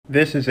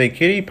This is a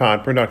Kitty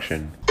Pod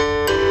production.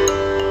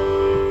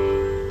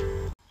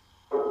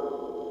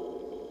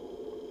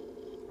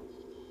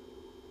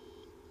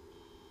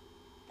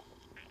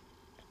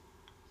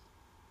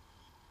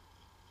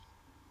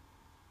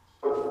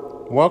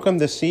 Welcome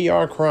to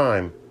CR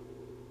Crime,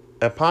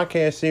 a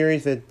podcast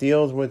series that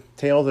deals with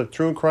tales of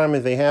true crime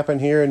as they happen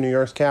here in New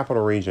York's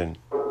capital region.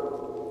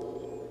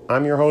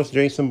 I'm your host,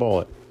 Jason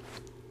Bullitt.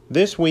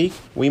 This week,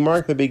 we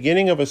mark the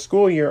beginning of a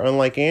school year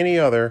unlike any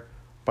other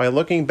by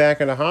looking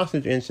back at a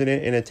hostage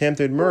incident and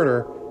attempted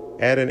murder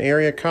at an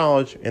area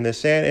college and the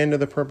sad end of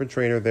the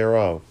perpetrator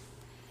thereof.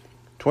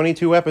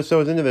 22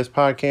 episodes into this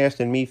podcast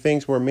and me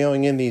thinks we're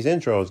mailing in these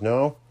intros,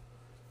 no?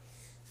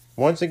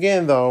 Once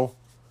again, though,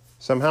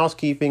 some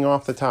housekeeping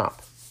off the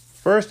top.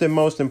 First and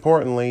most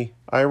importantly,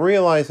 I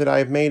realize that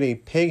I've made a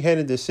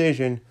pig-headed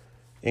decision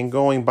in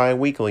going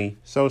bi-weekly,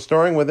 so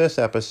starting with this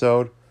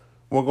episode,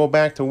 we'll go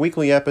back to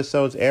weekly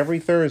episodes every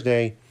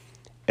Thursday,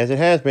 as it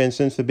has been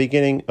since the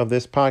beginning of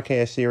this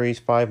podcast series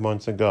 5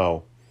 months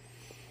ago.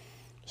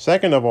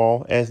 Second of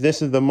all, as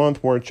this is the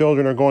month where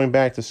children are going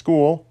back to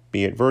school,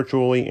 be it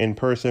virtually, in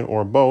person,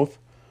 or both,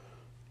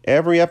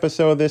 every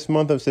episode this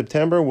month of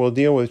September will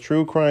deal with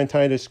true crime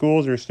tied to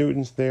schools or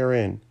students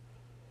therein.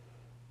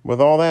 With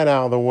all that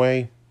out of the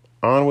way,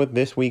 on with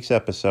this week's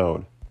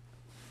episode.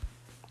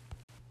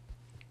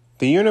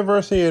 The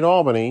University at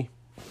Albany,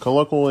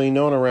 colloquially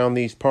known around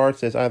these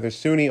parts as either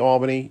SUNY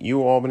Albany,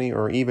 U Albany,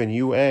 or even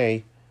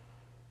UA,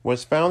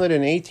 was founded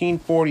in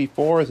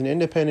 1844 as an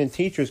independent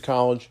teachers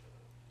college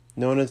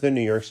known as the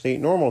New York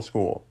State Normal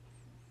School.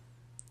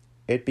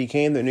 It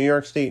became the New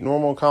York State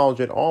Normal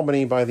College at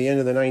Albany by the end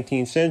of the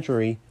 19th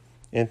century,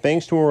 and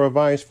thanks to a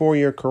revised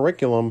four-year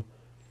curriculum,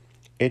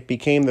 it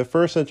became the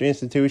first such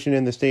institution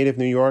in the state of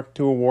New York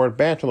to award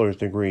bachelor's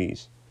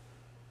degrees.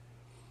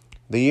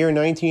 The year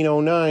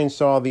 1909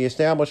 saw the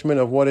establishment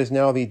of what is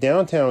now the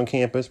downtown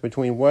campus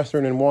between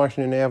Western and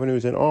Washington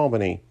Avenues in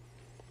Albany.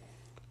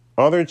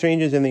 Other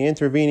changes in the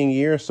intervening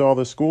year saw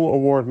the school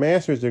award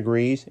master's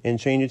degrees and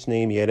change its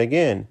name yet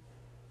again,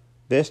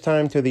 this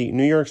time to the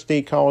New York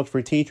State College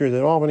for Teachers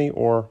at Albany,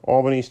 or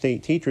Albany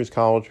State Teachers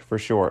College for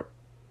short.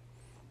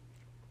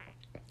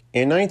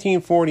 In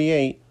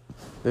 1948,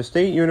 the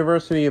State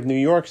University of New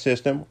York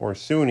System, or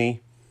SUNY,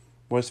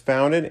 was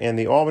founded, and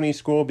the Albany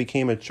School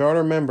became a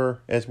charter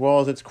member as well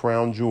as its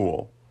crown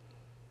jewel.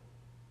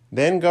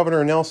 Then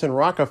Governor Nelson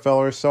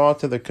Rockefeller saw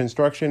to the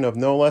construction of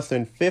no less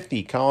than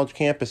 50 college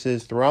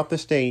campuses throughout the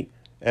state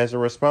as a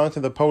response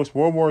to the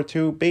post-World War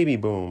II baby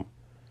boom.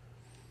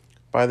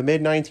 By the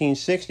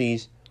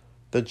mid-1960s,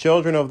 the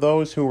children of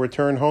those who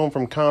returned home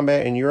from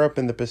combat in Europe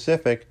and the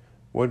Pacific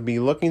would be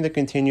looking to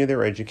continue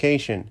their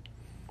education.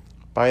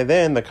 By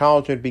then, the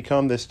college had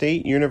become the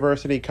State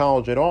University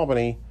College at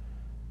Albany,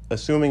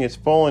 assuming its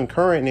full and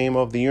current name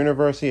of the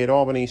University at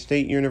Albany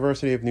State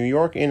University of New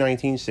York in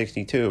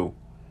 1962.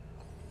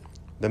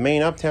 The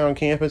main uptown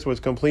campus was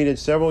completed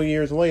several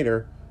years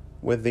later,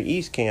 with the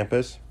East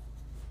Campus,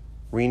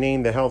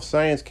 renamed the Health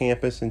Science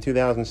Campus in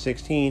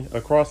 2016,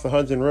 across the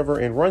Hudson River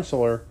in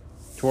Rensselaer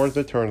towards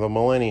the turn of the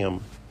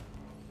millennium.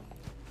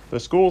 The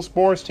school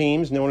sports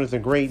teams, known as the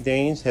Great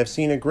Danes, have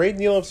seen a great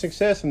deal of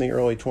success in the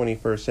early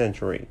 21st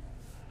century.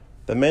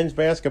 The men's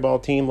basketball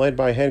team, led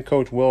by head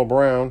coach Will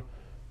Brown,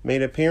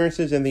 made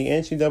appearances in the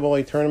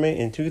NCAA tournament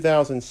in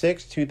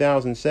 2006,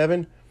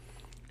 2007,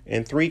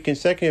 and 3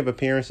 consecutive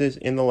appearances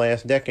in the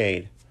last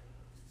decade,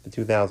 the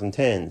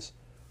 2010s.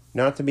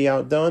 Not to be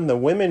outdone, the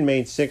women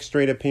made 6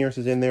 straight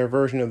appearances in their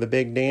version of the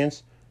Big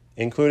Dance,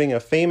 including a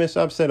famous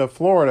upset of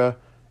Florida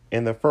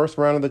in the first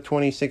round of the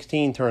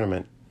 2016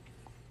 tournament.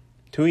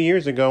 2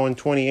 years ago, in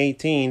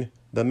 2018,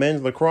 the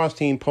men's lacrosse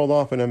team pulled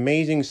off an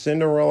amazing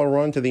Cinderella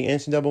run to the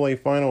NCAA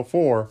Final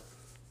Four,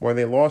 where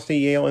they lost to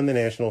Yale in the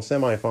national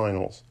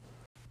semifinals.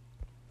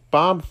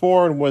 Bob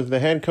Ford was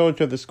the head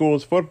coach of the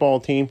school's football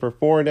team for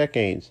 4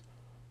 decades,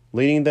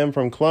 leading them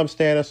from club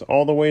status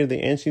all the way to the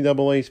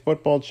NCAA's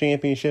Football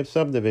Championship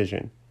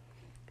Subdivision,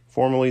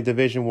 formerly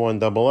Division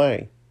I AA.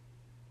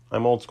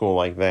 I'm old school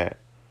like that.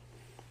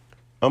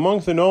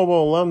 Amongst the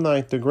notable alumni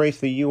to grace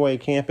the UA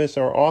campus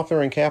are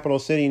author and Capital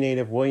City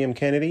native William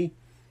Kennedy,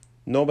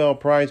 Nobel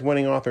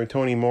Prize-winning author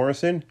Toni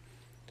Morrison,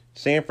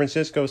 San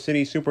Francisco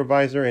City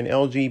Supervisor and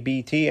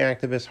LGBT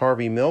activist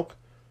Harvey Milk,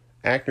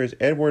 actors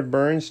Edward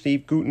Burns,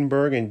 Steve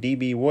Guttenberg, and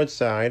D.B.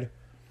 Woodside,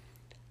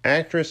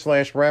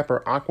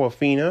 actress/rapper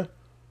Aquafina,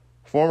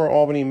 former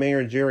Albany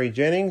Mayor Jerry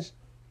Jennings,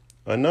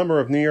 a number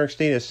of New York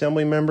State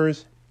Assembly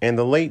members, and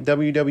the late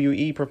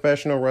WWE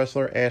professional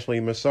wrestler Ashley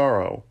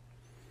Massaro.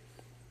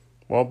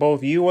 While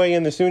both UA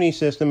and the SUNY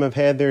system have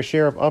had their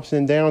share of ups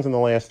and downs in the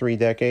last 3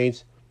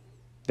 decades,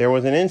 there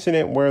was an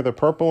incident where the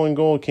purple and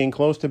gold came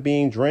close to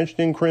being drenched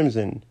in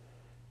crimson,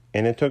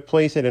 and it took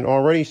place at an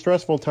already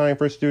stressful time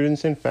for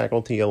students and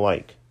faculty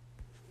alike.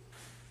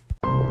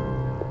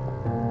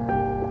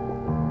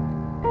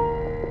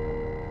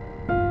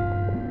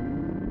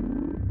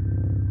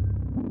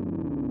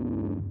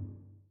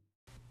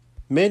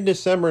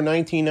 Mid-December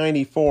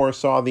 1994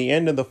 saw the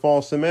end of the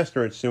fall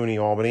semester at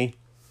SUNY Albany,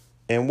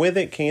 and with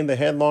it came the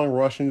headlong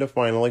rush into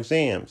final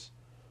exams.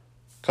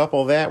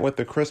 Couple that with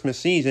the Christmas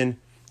season,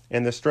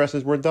 and the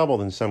stresses were doubled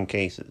in some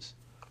cases.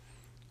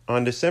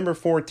 On December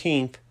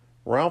 14th,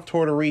 Ralph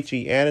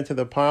Tortorici added to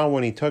the pile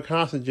when he took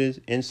hostages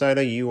inside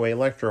a UA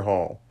lecture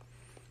hall.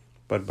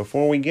 But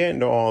before we get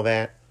into all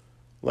that,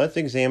 let's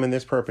examine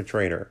this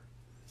perpetrator.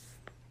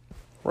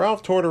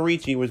 Ralph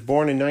Tortorici was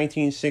born in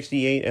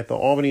 1968 at the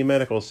Albany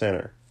Medical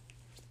Center.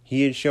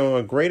 He had shown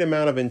a great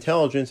amount of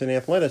intelligence and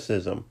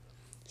athleticism,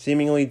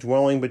 seemingly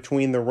dwelling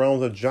between the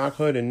realms of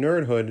jockhood and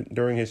nerdhood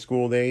during his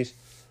school days,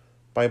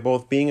 by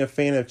both being a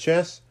fan of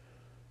chess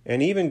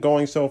and even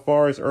going so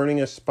far as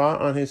earning a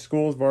spot on his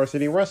school's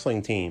varsity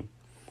wrestling team.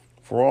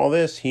 For all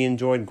this, he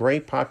enjoyed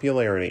great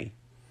popularity.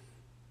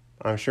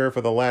 I'm sure for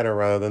the latter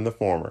rather than the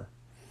former.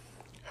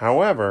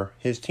 However,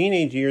 his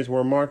teenage years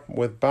were marked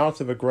with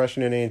bouts of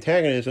aggression and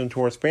antagonism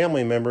towards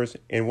family members,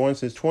 and once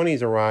his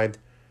 20s arrived,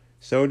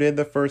 so did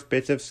the first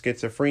bits of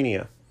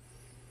schizophrenia.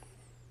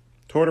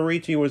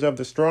 Tortorici was of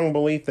the strong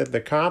belief that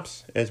the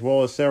cops, as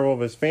well as several of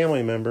his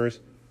family members,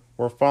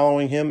 were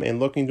following him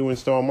and looking to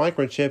install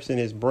microchips in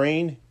his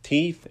brain,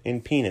 teeth,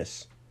 and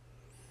penis.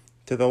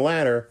 To the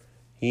latter,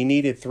 he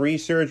needed 3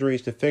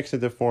 surgeries to fix a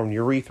deformed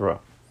urethra.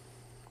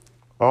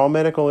 All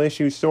medical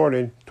issues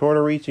sorted,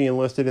 Tortorici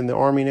enlisted in the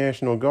Army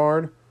National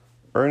Guard,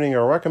 earning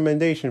a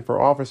recommendation for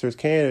Officers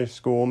Candidate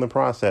School in the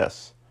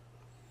process.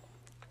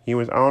 He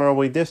was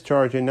honorably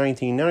discharged in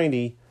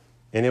 1990,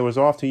 and it was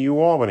off to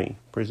UAlbany,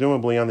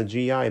 presumably on the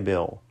GI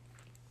Bill.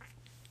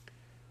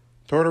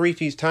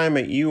 Tortorici's time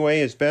at UA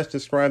is best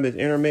described as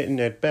intermittent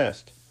at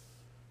best.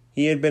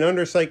 He had been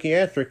under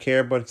psychiatric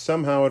care, but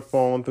somehow had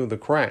fallen through the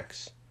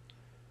cracks.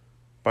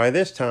 By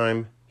this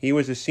time, he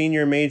was a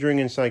senior majoring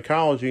in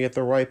psychology at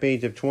the ripe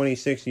age of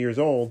 26 years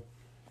old,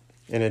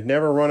 and had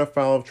never run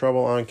afoul of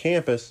trouble on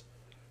campus,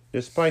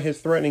 despite his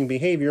threatening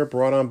behavior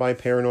brought on by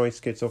paranoid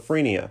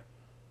schizophrenia,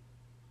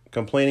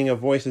 complaining of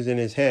voices in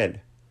his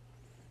head.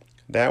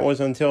 That was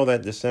until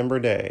that December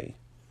day.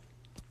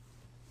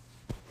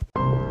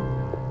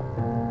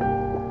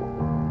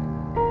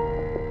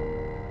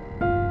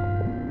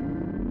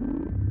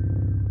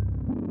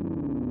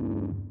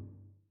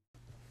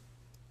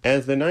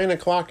 As the 9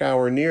 o'clock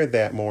hour neared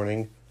that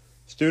morning,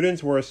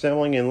 students were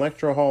assembling in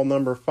Lecture Hall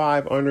number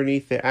 5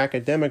 underneath the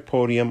academic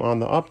podium on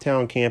the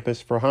Uptown campus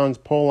for Hans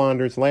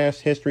Pollander's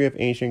last History of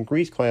Ancient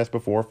Greece class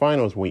before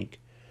finals week.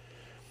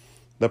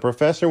 The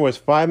professor was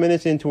 5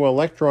 minutes into a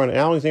lecture on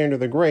Alexander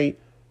the Great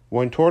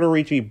when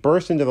Tortorici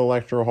burst into the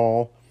lecture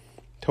hall,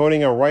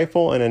 toting a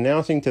rifle and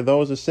announcing to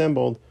those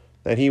assembled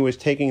that he was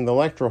taking the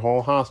lecture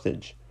hall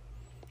hostage.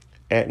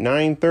 At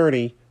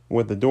 9:30,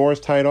 with the doors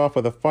tied off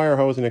with a fire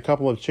hose and a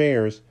couple of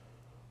chairs,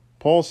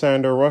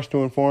 Polsander rushed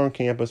to inform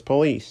campus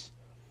police.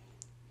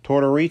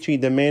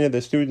 Tortorici demanded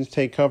the students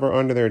take cover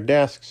under their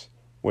desks,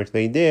 which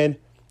they did,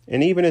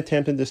 and even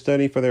attempted to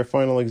study for their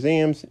final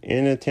exams in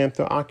an attempt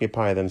to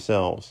occupy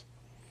themselves.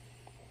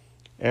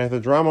 As the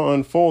drama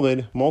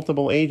unfolded,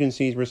 multiple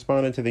agencies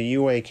responded to the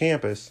UA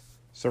campus,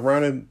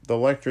 surrounded the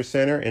lecture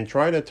center, and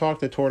tried to talk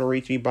to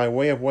Tortorici by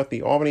way of what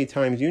the Albany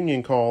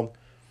Times-Union called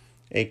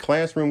a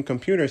classroom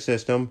computer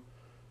system,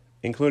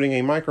 including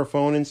a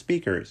microphone and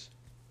speakers.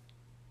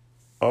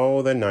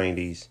 Oh, the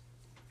 90s.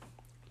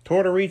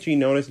 Tortorici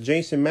noticed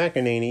Jason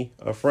McEnany,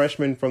 a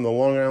freshman from the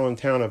Long Island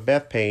town of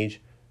Bethpage,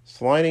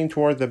 sliding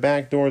towards the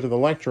back doors of the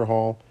lecture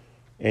hall,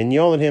 and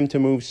yelled at him to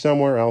move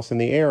somewhere else in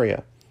the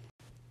area.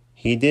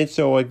 He did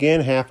so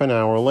again half an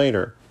hour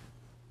later.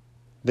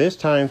 This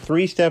time,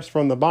 3 steps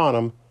from the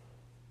bottom,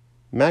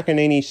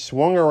 McEnany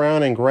swung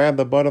around and grabbed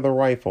the butt of the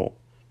rifle.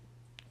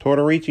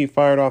 Tortorici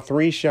fired off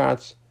 3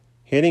 shots,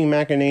 hitting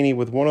McEnany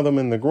with one of them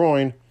in the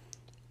groin,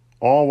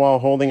 all while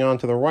holding on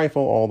to the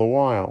rifle all the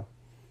while.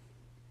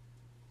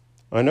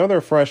 Another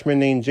freshman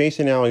named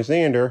Jason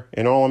Alexander,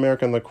 an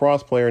All-American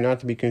lacrosse player not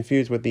to be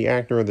confused with the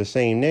actor of the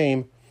same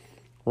name,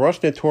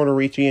 rushed at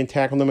Tortorici and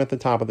tackled him at the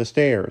top of the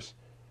stairs.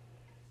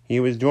 He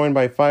was joined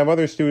by 5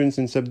 other students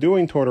in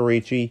subduing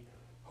Tortorici,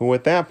 who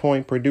at that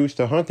point produced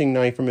a hunting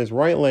knife from his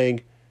right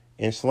leg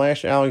and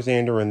slashed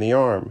Alexander in the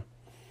arm.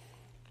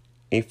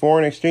 A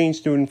foreign exchange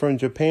student from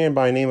Japan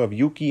by the name of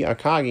Yuki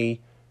Akagi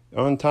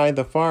untied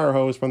the fire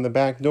hose from the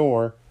back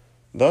door,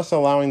 thus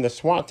allowing the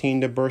SWAT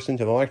team to burst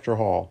into the lecture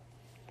hall.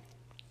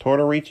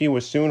 Tortorici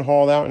was soon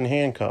hauled out in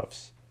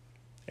handcuffs.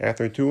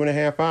 After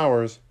 2.5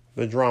 hours,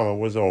 the drama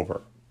was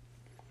over.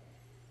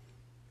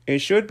 It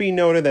should be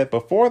noted that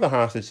before the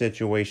hostage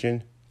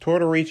situation,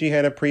 Tortorici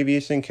had a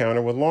previous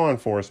encounter with law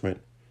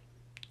enforcement.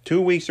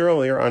 2 weeks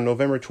earlier, on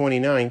November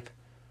 29th,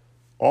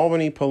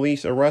 Albany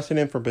police arrested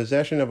him for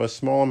possession of a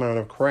small amount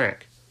of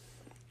crack.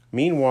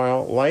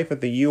 Meanwhile, life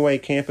at the UA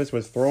campus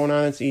was thrown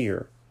on its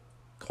ear.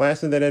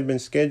 Classes that had been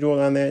scheduled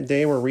on that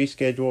day were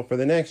rescheduled for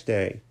the next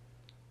day.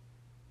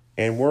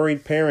 And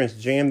worried parents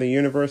jammed the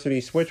university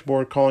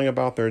switchboard calling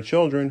about their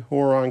children who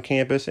were on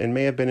campus and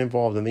may have been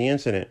involved in the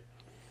incident.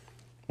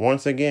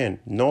 Once again,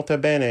 nota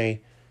bene,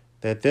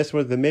 that this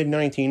was the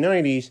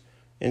mid-1990s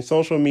and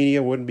social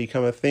media wouldn't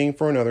become a thing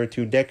for another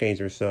 2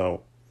 decades or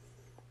so.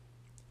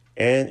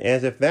 And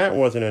as if that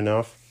wasn't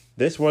enough,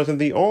 This wasn't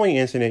the only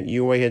incident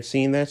UA had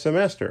seen that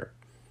semester.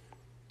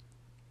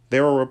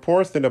 There were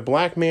reports that a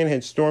black man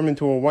had stormed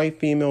into a white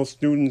female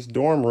student's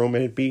dorm room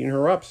and had beaten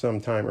her up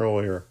sometime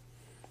earlier.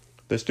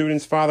 The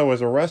student's father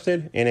was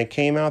arrested, and it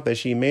came out that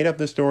she made up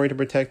the story to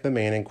protect the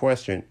man in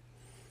question.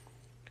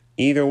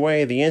 Either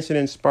way, the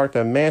incident sparked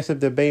a massive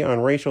debate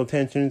on racial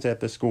tensions at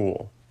the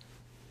school.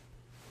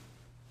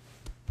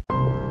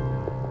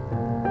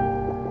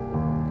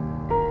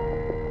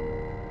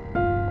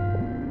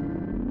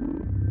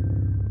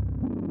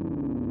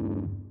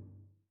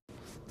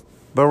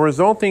 The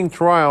resulting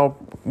trial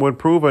would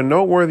prove a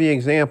noteworthy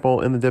example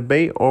in the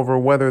debate over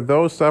whether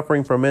those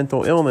suffering from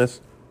mental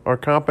illness are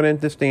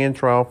competent to stand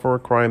trial for a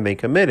crime they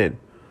committed.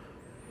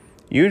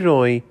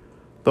 Usually,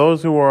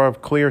 those who are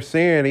of clear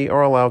sanity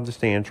are allowed to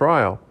stand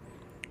trial.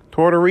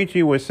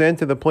 Tortorici was sent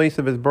to the place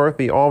of his birth,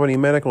 the Albany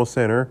Medical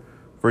Center,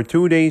 for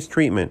 2 days'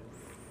 treatment.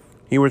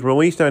 He was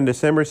released on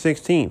December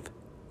 16th,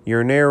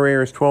 your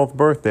narrator's 12th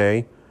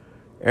birthday,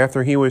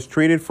 after he was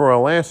treated for a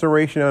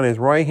laceration on his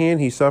right hand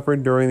he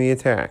suffered during the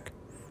attack.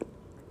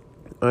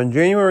 On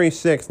January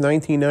 6,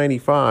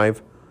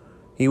 1995,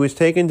 he was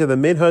taken to the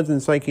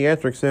Mid-Hudson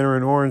Psychiatric Center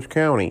in Orange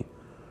County,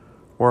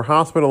 where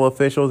hospital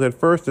officials at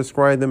first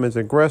described him as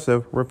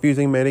aggressive,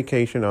 refusing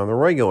medication on the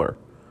regular.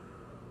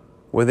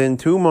 Within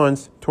 2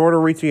 months,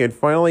 Tortorici had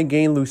finally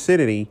gained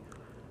lucidity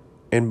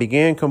and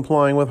began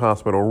complying with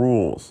hospital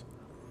rules.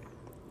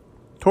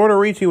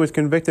 Tortorici was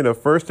convicted of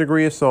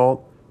first-degree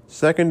assault,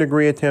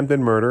 second-degree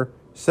attempted murder,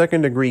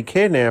 second-degree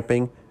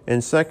kidnapping,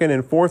 and second-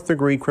 and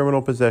fourth-degree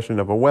criminal possession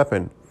of a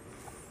weapon.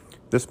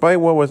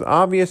 Despite what was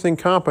obvious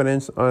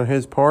incompetence on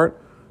his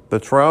part, the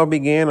trial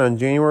began on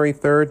January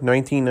 3,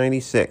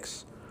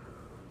 1996.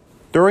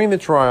 During the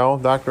trial,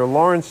 Dr.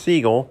 Lawrence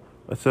Siegel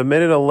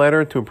submitted a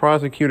letter to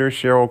prosecutor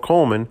Cheryl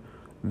Coleman,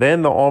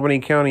 then the Albany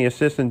County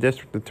Assistant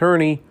District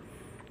Attorney,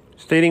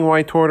 stating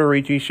why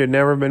Tortorici should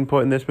never have been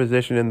put in this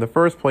position in the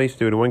first place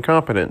due to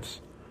incompetence.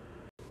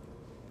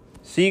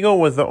 Siegel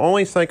was the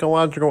only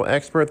psychological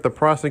expert the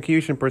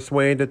prosecution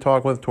persuaded to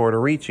talk with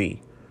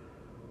Tortorici.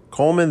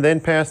 Coleman then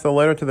passed the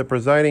letter to the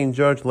presiding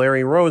judge,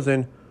 Larry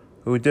Rosen,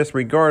 who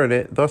disregarded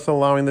it, thus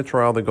allowing the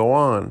trial to go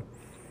on.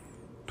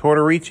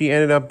 Tortorici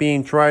ended up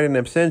being tried in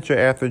absentia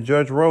after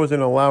Judge Rosen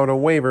allowed a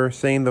waiver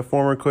saying the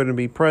former couldn't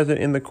be present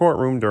in the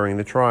courtroom during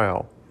the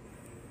trial.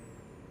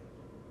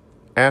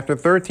 After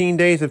 13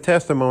 days of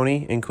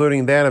testimony,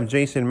 including that of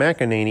Jason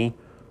McEnany,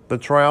 the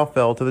trial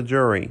fell to the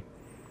jury.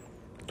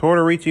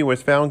 Tortorici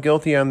was found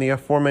guilty on the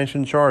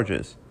aforementioned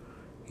charges.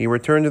 He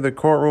returned to the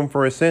courtroom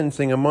for his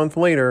sentencing a month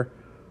later,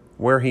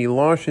 where he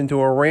launched into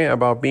a rant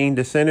about being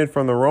descended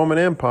from the Roman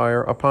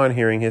Empire upon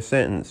hearing his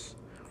sentence.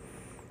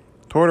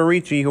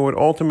 Tortorici, who would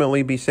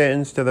ultimately be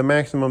sentenced to the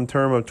maximum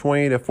term of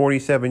 20 to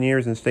 47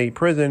 years in state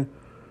prison,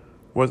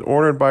 was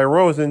ordered by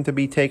Rosen to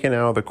be taken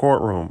out of the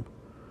courtroom.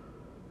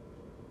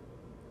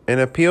 An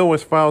appeal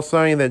was filed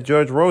citing that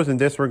Judge Rosen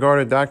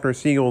disregarded Dr.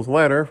 Siegel's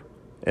letter,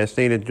 as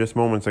stated just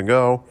moments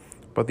ago,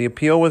 but the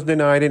appeal was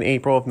denied in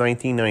April of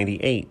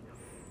 1998.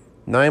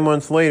 9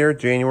 months later,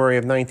 January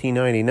of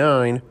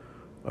 1999,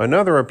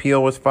 another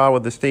appeal was filed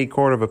with the State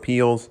Court of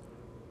Appeals,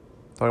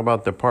 talk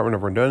about Department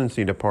of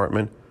Redundancy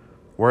Department,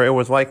 where it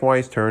was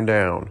likewise turned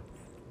down.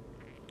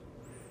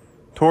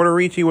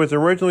 Tortorici was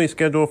originally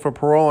scheduled for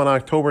parole on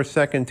October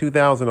 2,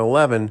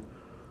 2011,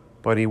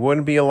 but he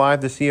wouldn't be alive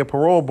to see a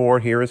parole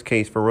board hear his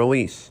case for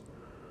release.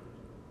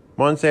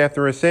 Months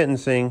after his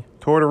sentencing,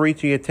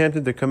 Tortorici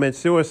attempted to commit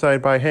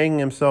suicide by hanging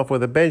himself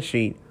with a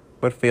bedsheet,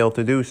 but failed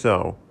to do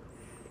so.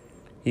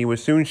 He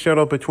was soon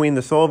shuttled between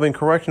the Sullivan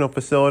Correctional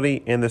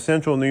Facility and the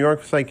Central New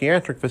York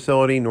Psychiatric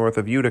Facility north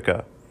of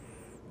Utica.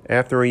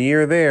 After a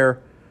year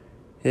there,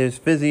 his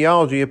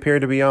physiology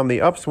appeared to be on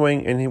the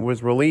upswing and he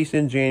was released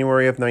in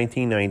January of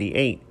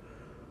 1998.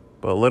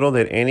 But little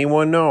did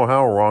anyone know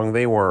how wrong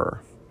they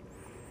were.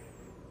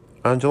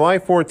 On July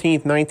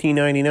 14,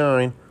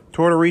 1999,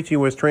 Tortorici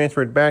was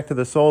transferred back to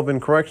the Sullivan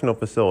Correctional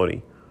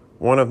Facility,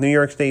 one of New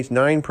York State's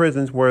 9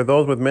 prisons where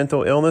those with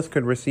mental illness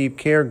could receive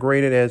care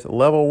graded as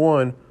Level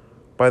 1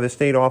 by the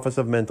State Office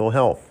of Mental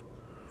Health.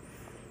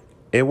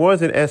 It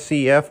was at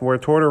SCF where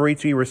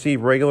Tortorici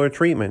received regular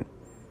treatment.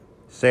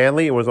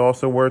 Sadly, it was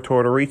also where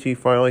Tortorici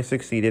finally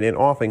succeeded in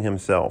offing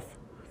himself.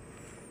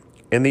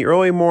 In the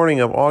early morning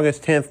of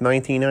August 10,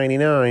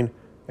 1999,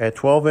 at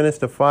 12 minutes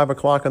to 5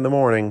 o'clock in the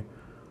morning,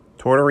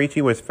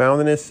 Tortorici was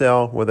found in his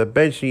cell with a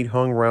bedsheet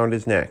hung round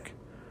his neck.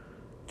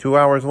 2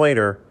 hours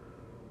later,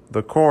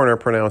 the coroner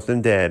pronounced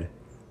him dead.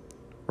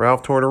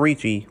 Ralph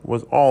Tortorici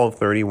was all of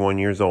 31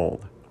 years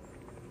old.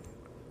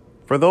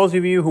 For those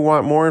of you who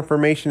want more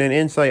information and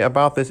insight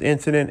about this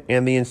incident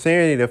and the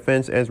insanity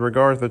defense as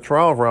regards the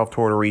trial of Ralph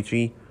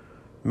Tortorici,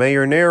 may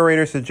your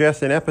narrator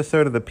suggest an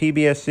episode of the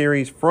PBS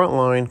series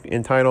Frontline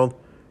entitled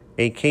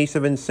A Case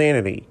of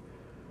Insanity,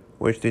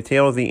 which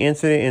details the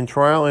incident and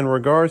trial in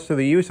regards to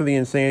the use of the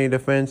insanity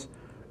defense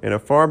in a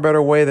far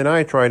better way than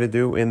I try to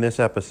do in this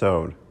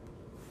episode.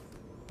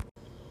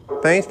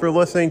 Thanks for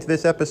listening to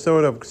this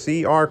episode of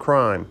CR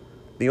Crime,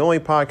 the only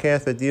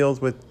podcast that deals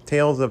with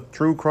tales of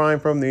true crime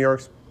from New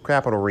York's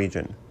capital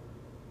region.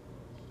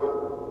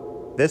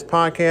 This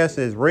podcast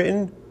is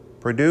written,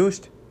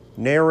 produced,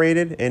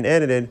 narrated, and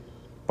edited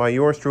by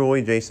yours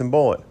truly, Jason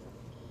Bullitt,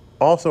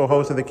 also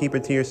host of the Keep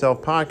It To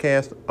Yourself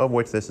podcast, of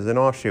which this is an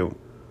offshoot.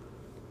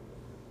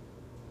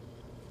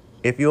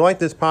 If you like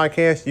this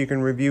podcast, you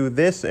can review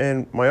this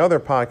and my other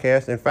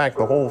podcast, in fact,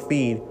 the whole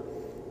feed,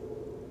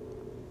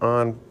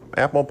 on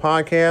Apple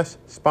Podcasts,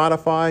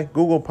 Spotify,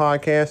 Google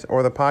Podcasts,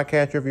 or the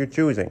podcatcher of your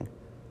choosing.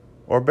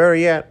 Or better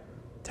yet,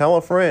 tell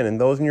a friend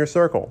and those in your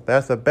circle.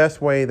 That's the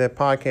best way that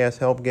podcasts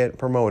help get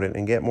promoted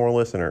and get more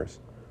listeners.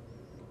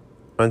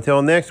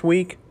 Until next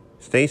week,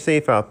 stay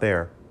safe out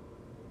there.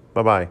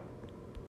 Bye-bye.